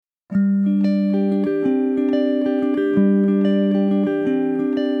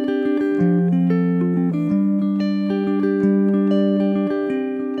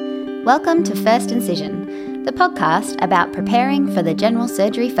Welcome to First Incision, the podcast about preparing for the General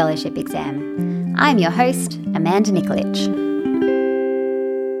Surgery Fellowship exam. I'm your host, Amanda Nikolic.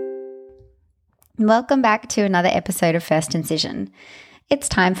 Welcome back to another episode of First Incision. It's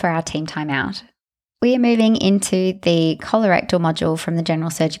time for our team timeout. We are moving into the colorectal module from the general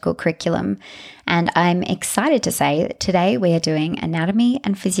surgical curriculum, and I'm excited to say that today we are doing anatomy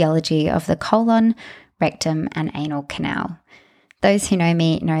and physiology of the colon, rectum, and anal canal. Those who know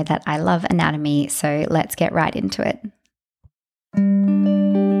me know that I love anatomy, so let's get right into it.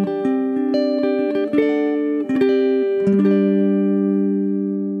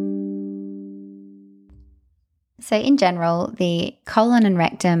 So in general, the colon and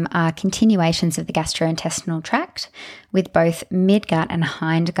rectum are continuations of the gastrointestinal tract with both midgut and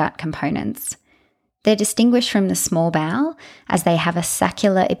hindgut components. They're distinguished from the small bowel as they have a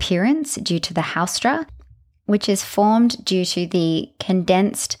saccular appearance due to the haustra, which is formed due to the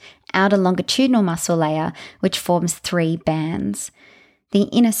condensed outer longitudinal muscle layer, which forms three bands. The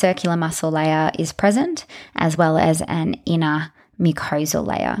inner circular muscle layer is present, as well as an inner mucosal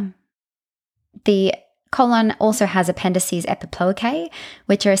layer. The colon also has appendices epiploicae,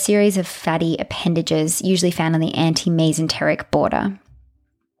 which are a series of fatty appendages usually found on the anti-mesenteric border.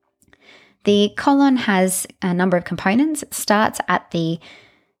 The colon has a number of components. It starts at the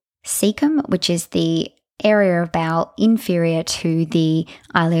cecum, which is the area of bowel inferior to the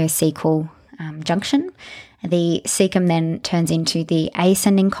ileocecal junction. The cecum then turns into the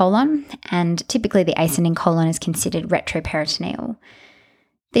ascending colon, and typically the ascending colon is considered retroperitoneal.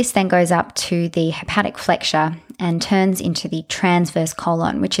 This then goes up to the hepatic flexure and turns into the transverse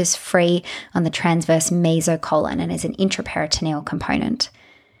colon, which is free on the transverse mesocolon and is an intraperitoneal component.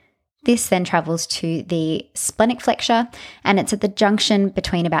 This then travels to the splenic flexure, and it's at the junction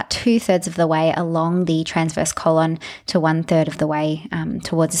between about 2/3 of the way along the transverse colon to 1/3 of the way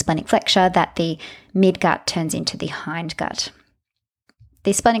towards the splenic flexure that the midgut turns into the hindgut.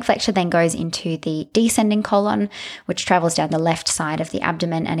 The splenic flexure then goes into the descending colon, which travels down the left side of the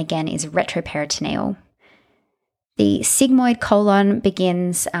abdomen and again is retroperitoneal. The sigmoid colon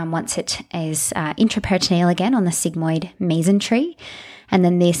begins once it is intraperitoneal again on the sigmoid mesentery, and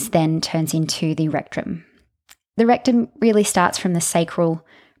then this then turns into the rectum. The rectum really starts from the sacral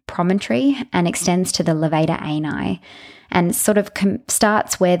promontory and extends to the levator ani, and sort of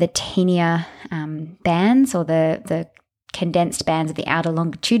starts where the tinea bands or the condensed bands of the outer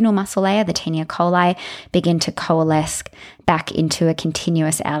longitudinal muscle layer, the tinea coli, begin to coalesce back into a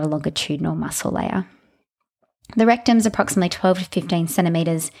continuous outer longitudinal muscle layer. The rectum is approximately 12 to 15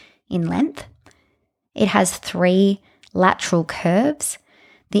 centimetres in length. It has three lateral curves.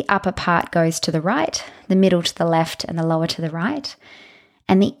 The upper part goes to the right, the middle to the left, and the lower to the right.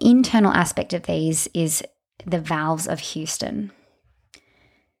 And the internal aspect of these is the valves of Houston.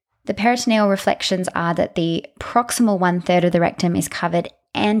 The peritoneal reflections are that the proximal 1/3 of the rectum is covered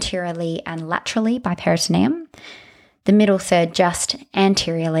anteriorly and laterally by peritoneum, the middle third just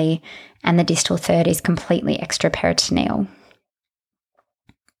anteriorly, and the distal third is completely extraperitoneal.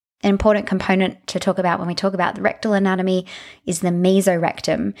 An important component to talk about when we talk about the rectal anatomy is the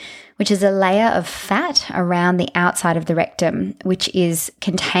mesorectum, which is a layer of fat around the outside of the rectum, which is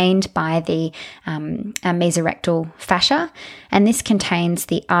contained by the mesorectal fascia. And this contains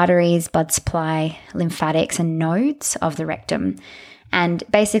the arteries, blood supply, lymphatics, and nodes of the rectum. And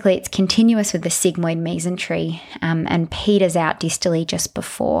basically it's continuous with the sigmoid mesentery and peters out distally just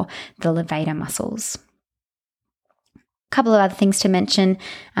before the levator muscles. A couple of other things to mention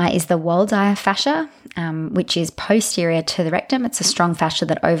is the Waldeyer fascia, which is posterior to the rectum. It's a strong fascia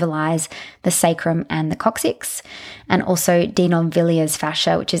that overlies the sacrum and the coccyx, and also Denon-Villiers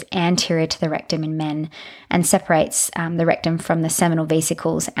fascia, which is anterior to the rectum in men and separates the rectum from the seminal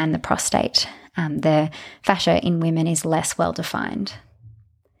vesicles and the prostate. The fascia in women is less well defined.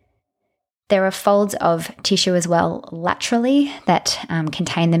 There are folds of tissue as well laterally that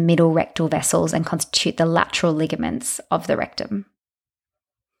contain the middle rectal vessels and constitute the lateral ligaments of the rectum.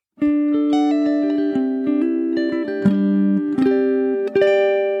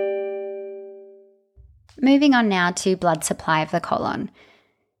 Moving on now to blood supply of the colon.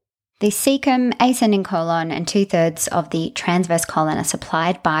 The cecum, ascending colon, and 2/3 of the transverse colon are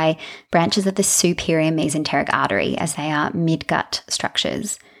supplied by branches of the superior mesenteric artery, as they are midgut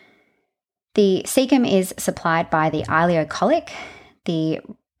structures. The cecum is supplied by the ileocolic, the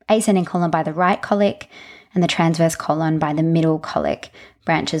ascending colon by the right colic, and the transverse colon by the middle colic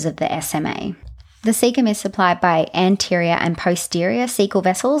branches of the SMA. The cecum is supplied by anterior and posterior cecal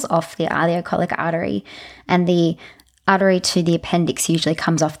vessels off the ileocolic artery, and the artery to the appendix usually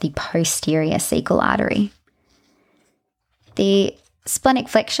comes off the posterior cecal artery. The Splenic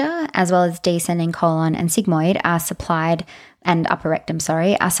flexure, as well as descending colon and sigmoid, are supplied, and upper rectum,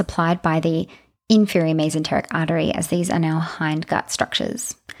 are supplied by the inferior mesenteric artery, as these are now hindgut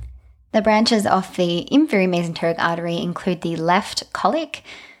structures. The branches of the inferior mesenteric artery include the left colic,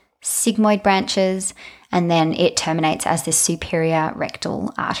 sigmoid branches, and then it terminates as the superior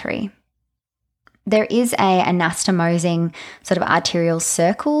rectal artery. There is a anastomosing sort of arterial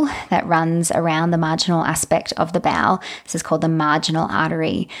circle that runs around the marginal aspect of the bowel. This is called the marginal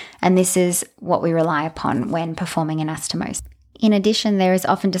artery, and this is what we rely upon when performing anastomosis. In addition, there is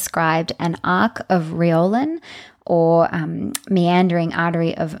often described an arc of Riolan or meandering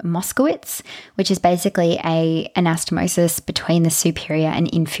artery of Moskowitz, which is basically a anastomosis between the superior and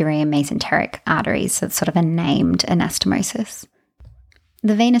inferior mesenteric arteries. So it's sort of a named anastomosis.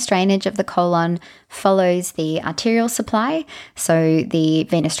 The venous drainage of the colon follows the arterial supply. So the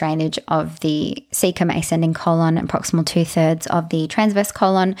venous drainage of the cecum ascending colon and proximal 2/3 of the transverse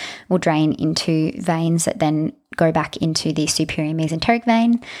colon will drain into veins that then go back into the superior mesenteric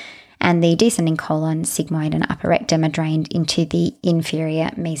vein. And the descending colon, sigmoid, and upper rectum are drained into the inferior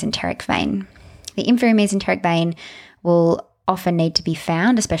mesenteric vein. The inferior mesenteric vein will often need to be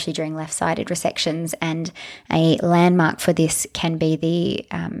found, especially during left-sided resections, and a landmark for this can be the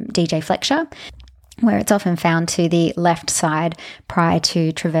DJ flexure, where it's often found to the left side prior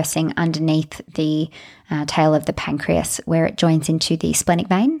to traversing underneath the tail of the pancreas, where it joins into the splenic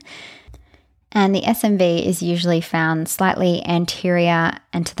vein. And the SMV is usually found slightly anterior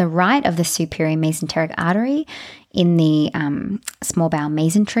and to the right of the superior mesenteric artery in the small bowel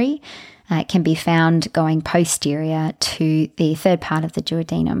mesentery. It can be found going posterior to the third part of the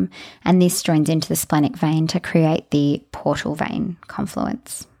duodenum, and this joins into the splenic vein to create the portal vein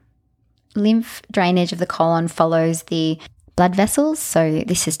confluence. Lymph drainage of the colon follows the blood vessels, so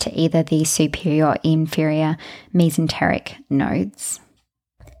this is to either the superior or inferior mesenteric nodes.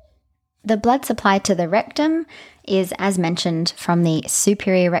 The blood supply to the rectum is, as mentioned, from the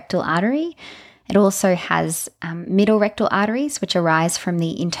superior rectal artery. It also has middle rectal arteries, which arise from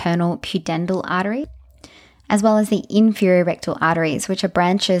the internal pudendal artery, as well as the inferior rectal arteries, which are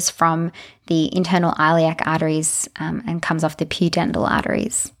branches from the internal iliac arteries and comes off the pudendal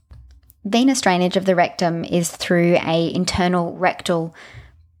arteries. Venous drainage of the rectum is through a internal rectal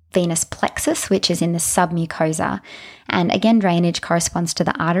venous plexus, which is in the submucosa. And again, drainage corresponds to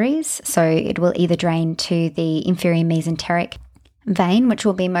the arteries. So it will either drain to the inferior mesenteric vein, which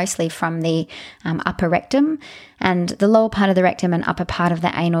will be mostly from the upper rectum, and the lower part of the rectum and upper part of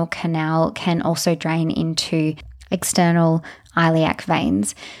the anal canal can also drain into external iliac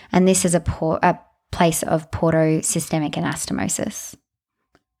veins. And this is a place of portosystemic anastomosis.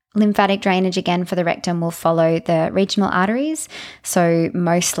 Lymphatic drainage again for the rectum will follow the regional arteries. So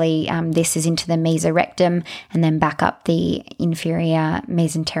mostly this is into the mesorectum and then back up the inferior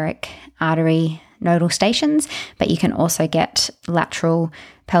mesenteric artery nodal stations, but you can also get lateral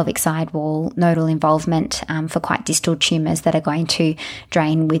pelvic side wall nodal involvement for quite distal tumours that are going to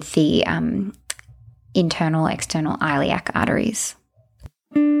drain with the internal external iliac arteries.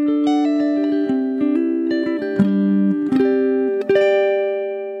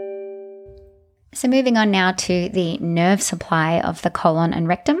 So moving on now to the nerve supply of the colon and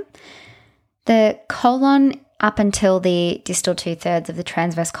rectum. The colon up until the distal 2/3 of the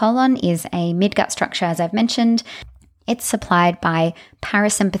transverse colon is a midgut structure, as I've mentioned. It's supplied by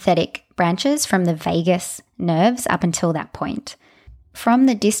parasympathetic branches from the vagus nerves up until that point. From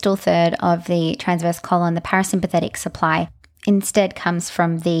the distal third of the transverse colon, the parasympathetic supply instead comes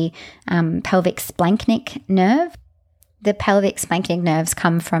from the pelvic splanchnic nerve. The pelvic splanchnic nerves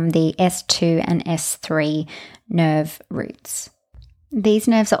come from the S2 and S3 nerve roots. These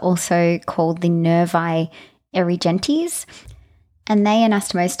nerves are also called the nervi erigentes, and they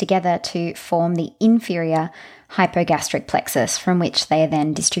anastomose together to form the inferior hypogastric plexus, from which they are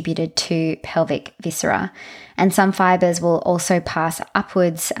then distributed to pelvic viscera. And some fibers will also pass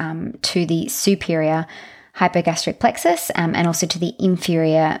upwards to the superior hypogastric plexus and also to the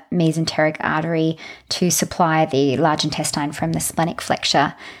inferior mesenteric artery to supply the large intestine from the splenic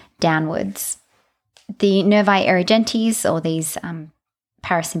flexure downwards. The nervi erigentes, or these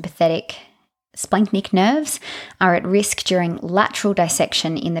parasympathetic splanchnic nerves, are at risk during lateral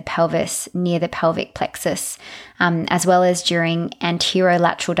dissection in the pelvis near the pelvic plexus, as well as during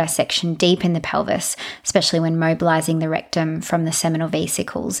anterolateral dissection deep in the pelvis, especially when mobilizing the rectum from the seminal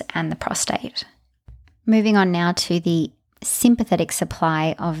vesicles and the prostate. Moving on now to the sympathetic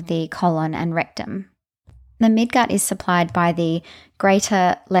supply of the colon and rectum. The midgut is supplied by the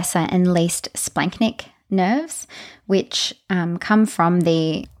greater, lesser, and least splanchnic nerves, which come from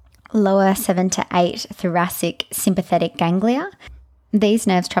the lower 7 to 8 thoracic sympathetic ganglia. These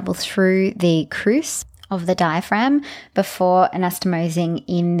nerves travel through the crus of the diaphragm before anastomosing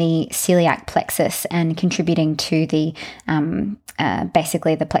in the celiac plexus and contributing to the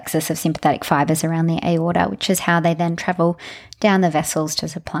basically the plexus of sympathetic fibers around the aorta, which is how they then travel down the vessels to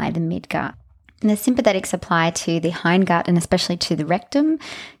supply the midgut. And the sympathetic supply to the hindgut and especially to the rectum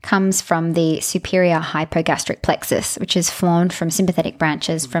comes from the superior hypogastric plexus, which is formed from sympathetic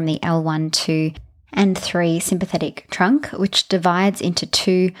branches from the L1, 2, and 3 sympathetic trunk, which divides into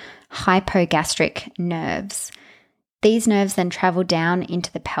 2 hypogastric nerves. These nerves then travel down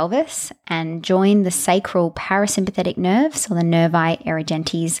into the pelvis and join the sacral parasympathetic nerves, or the nervi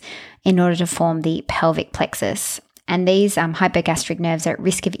erigentes, in order to form the pelvic plexus. And these hypogastric nerves are at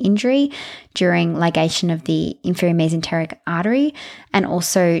risk of injury during ligation of the inferior mesenteric artery and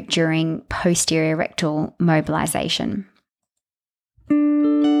also during posterior rectal mobilization.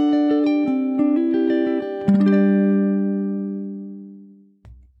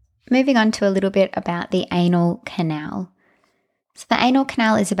 Moving on to a little bit about the anal canal. So the anal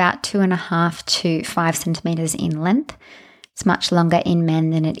canal is about 2.5 to 5 centimeters in length. It's much longer in men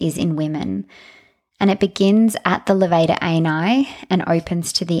than it is in women. And it begins at the levator ani and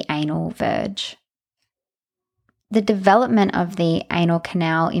opens to the anal verge. The development of the anal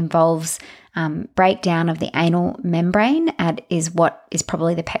canal involves breakdown of the anal membrane is what is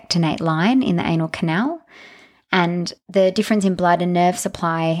probably the pectinate line in the anal canal. And the difference in blood and nerve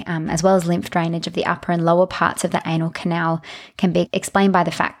supply, as well as lymph drainage of the upper and lower parts of the anal canal, can be explained by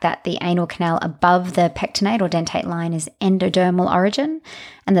the fact that the anal canal above the pectinate or dentate line is endodermal origin,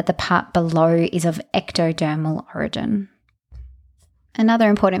 and that the part below is of ectodermal origin. Another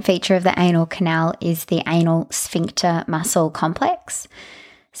important feature of the anal canal is the anal sphincter muscle complex.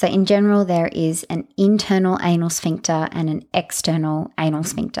 So in general, there is an internal anal sphincter and an external anal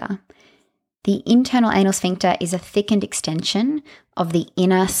sphincter. The internal anal sphincter is a thickened extension of the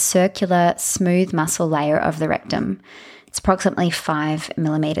inner circular smooth muscle layer of the rectum. It's approximately 5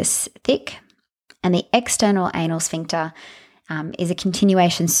 millimeters thick. And the external anal sphincter is a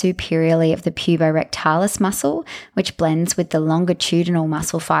continuation superiorly of the puborectalis muscle, which blends with the longitudinal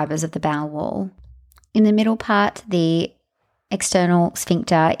muscle fibers of the bowel wall. In the middle part, the external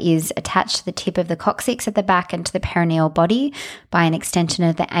sphincter is attached to the tip of the coccyx at the back and to the perineal body by an extension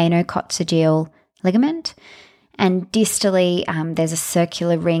of the anococcygeal ligament. And distally, there's a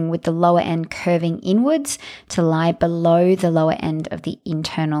circular ring with the lower end curving inwards to lie below the lower end of the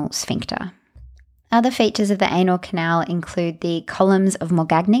internal sphincter. Other features of the anal canal include the columns of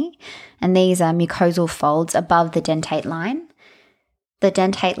Morgagni, and these are mucosal folds above the dentate line. The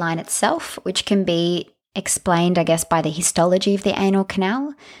dentate line itself, which can be explained, I guess, by the histology of the anal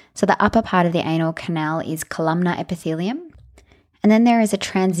canal. So the upper part of the anal canal is columnar epithelium. And then there is a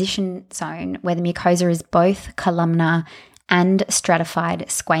transition zone where the mucosa is both columnar and stratified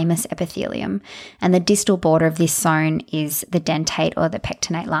squamous epithelium. And the distal border of this zone is the dentate or the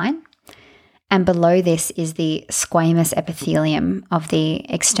pectinate line. And below this is the squamous epithelium of the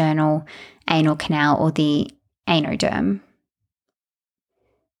external anal canal or the anoderm.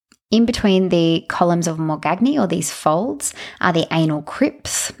 In between the columns of Morgagni, or these folds, are the anal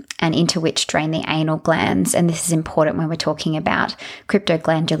crypts, and into which drain the anal glands. And this is important when we're talking about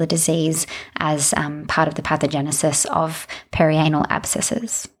cryptoglandular disease as part of the pathogenesis of perianal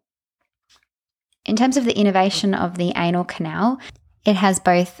abscesses. In terms of the innervation of the anal canal, it has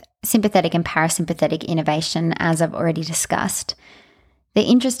both sympathetic and parasympathetic innervation, as I've already discussed. The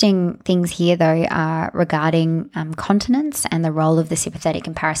interesting things here, though, are regarding continence and the role of the sympathetic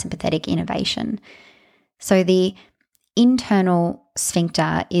and parasympathetic innervation. So the internal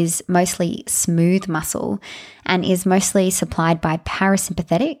sphincter is mostly smooth muscle and is mostly supplied by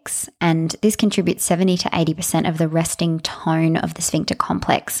parasympathetics, and this contributes 70 to 80% of the resting tone of the sphincter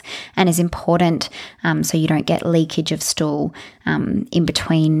complex and is important so you don't get leakage of stool in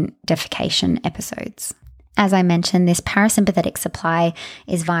between defecation episodes. As I mentioned, this parasympathetic supply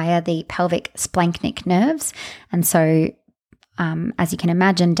is via the pelvic splanchnic nerves, and so as you can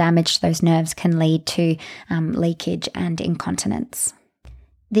imagine, damage to those nerves can lead to leakage and incontinence.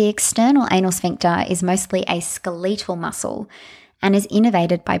 The external anal sphincter is mostly a skeletal muscle and is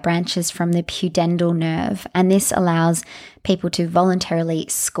innervated by branches from the pudendal nerve, and this allows people to voluntarily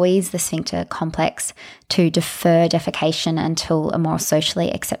squeeze the sphincter complex to defer defecation until a more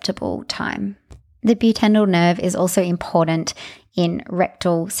socially acceptable time. The pudendal nerve is also important in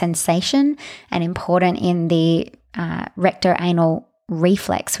rectal sensation and important in the rectoanal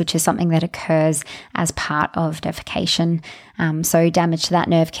reflex, which is something that occurs as part of defecation. So damage to that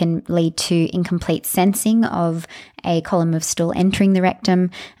nerve can lead to incomplete sensing of a column of stool entering the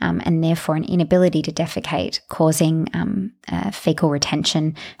rectum, and therefore an inability to defecate, causing fecal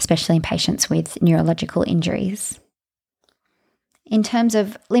retention, especially in patients with neurological injuries. In terms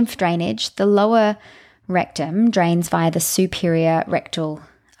of lymph drainage, the lower rectum drains via the superior rectal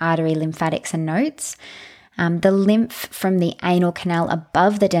artery lymphatics and nodes. The lymph from the anal canal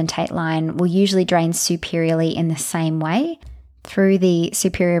above the dentate line will usually drain superiorly in the same way through the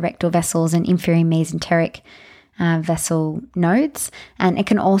superior rectal vessels and inferior mesenteric vessel nodes, and it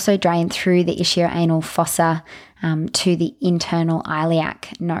can also drain through the ischioanal fossa to the internal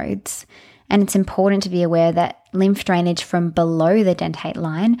iliac nodes. And it's important to be aware that lymph drainage from below the dentate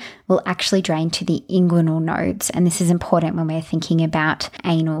line will actually drain to the inguinal nodes, and this is important when we're thinking about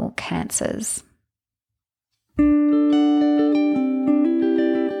anal cancers.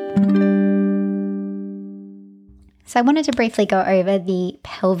 So I wanted to briefly go over the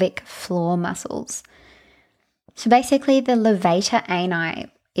pelvic floor muscles. So basically the levator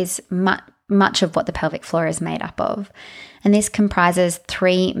ani is much of what the pelvic floor is made up of. And this comprises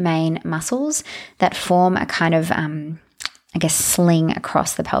three main muscles that form a kind of, sling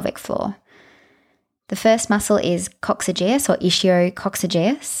across the pelvic floor. The first muscle is coccygeus or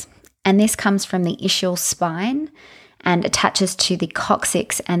ischio-coccygeus, and this comes from the ischial spine and attaches to the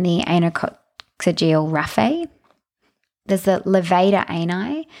coccyx and the anococcygeal raphe. There's the levator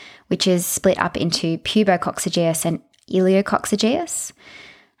ani, which is split up into pubococcygeus and iliococcygeus.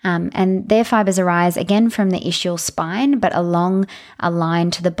 And their fibers arise again from the ischial spine, but along a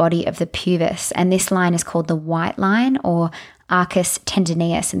line to the body of the pubis. And this line is called the white line or arcus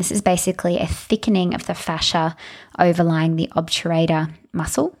tendineus. And this is basically a thickening of the fascia overlying the obturator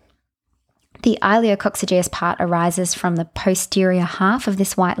muscle. The iliococcygeus part arises from the posterior half of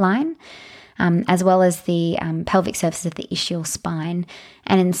this white line, as well as the pelvic surface of the ischial spine,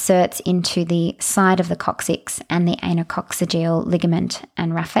 and inserts into the side of the coccyx and the anococcygeal ligament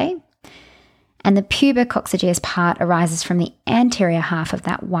and raphe. And the pubococcygeus part arises from the anterior half of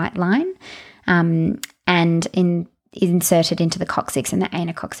that white line, and inserted into the coccyx and the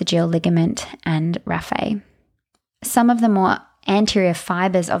anococcygeal ligament and raphe. Some of the more anterior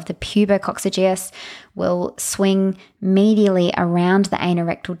fibers of the pubococcygeus will swing medially around the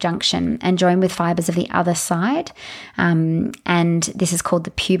anorectal junction and join with fibers of the other side, and this is called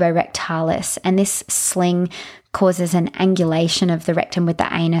the puborectalis, and this sling causes an angulation of the rectum with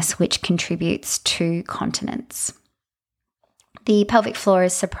the anus, which contributes to continence. The pelvic floor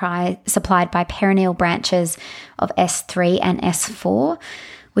is supplied by perineal branches of S3 and S4,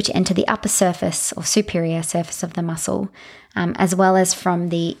 which enter the upper surface or superior surface of the muscle, as well as from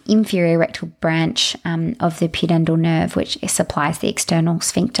the inferior rectal branch of the pudendal nerve, which supplies the external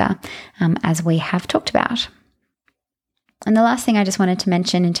sphincter, as we have talked about. And the last thing I just wanted to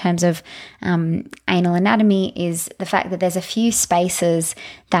mention in terms of anal anatomy is the fact that there's a few spaces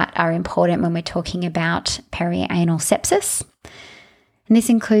that are important when we're talking about perianal sepsis. And this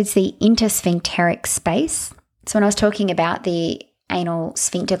includes the intersphincteric space. So when I was talking about the anal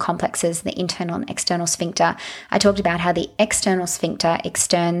sphincter complexes, the internal and external sphincter, I talked about how the external sphincter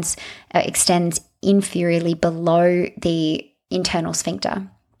extends inferiorly below the internal sphincter.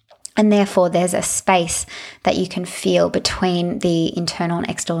 And therefore, there's a space that you can feel between the internal and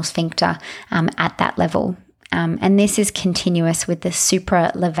external sphincter at that level. And this is continuous with the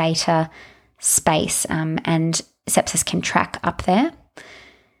supralevator space, and sepsis can track up there.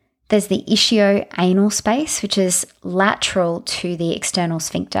 There's the ischioanal space, which is lateral to the external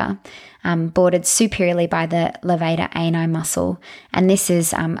sphincter, bordered superiorly by the levator ani muscle. And this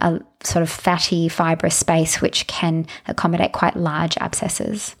is a sort of fatty, fibrous space which can accommodate quite large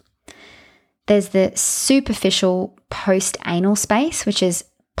abscesses. There's the superficial postanal space, which is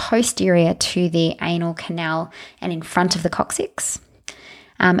posterior to the anal canal and in front of the coccyx.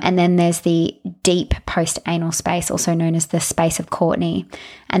 And then there's the deep postanal space, also known as the space of Courtney.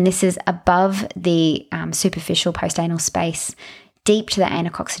 And this is above the superficial postanal space, deep to the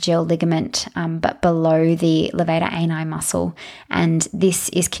anococcygeal ligament, but below the levator ani muscle. And this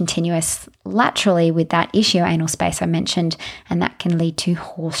is continuous laterally with that ischioanal space I mentioned, and that can lead to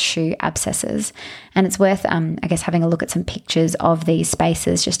horseshoe abscesses. And it's worth, having a look at some pictures of these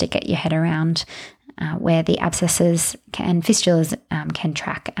spaces just to get your head around where the abscesses and fistulas can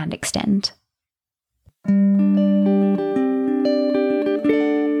track and extend.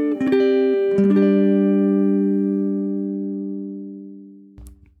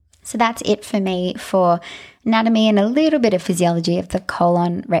 So that's it for me for anatomy and a little bit of physiology of the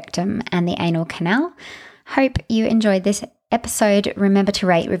colon, rectum, and the anal canal. Hope you enjoyed this episode, remember to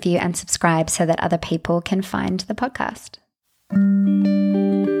rate, review, and subscribe so that other people can find the podcast.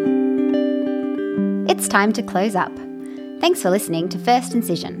 It's time to close up. Thanks for listening to First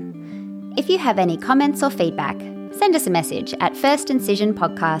Incision. If you have any comments or feedback, send us a message at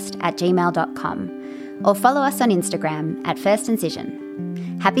firstincisionpodcast@gmail.com or follow us on Instagram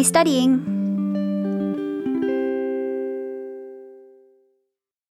 @firstincision. Happy studying!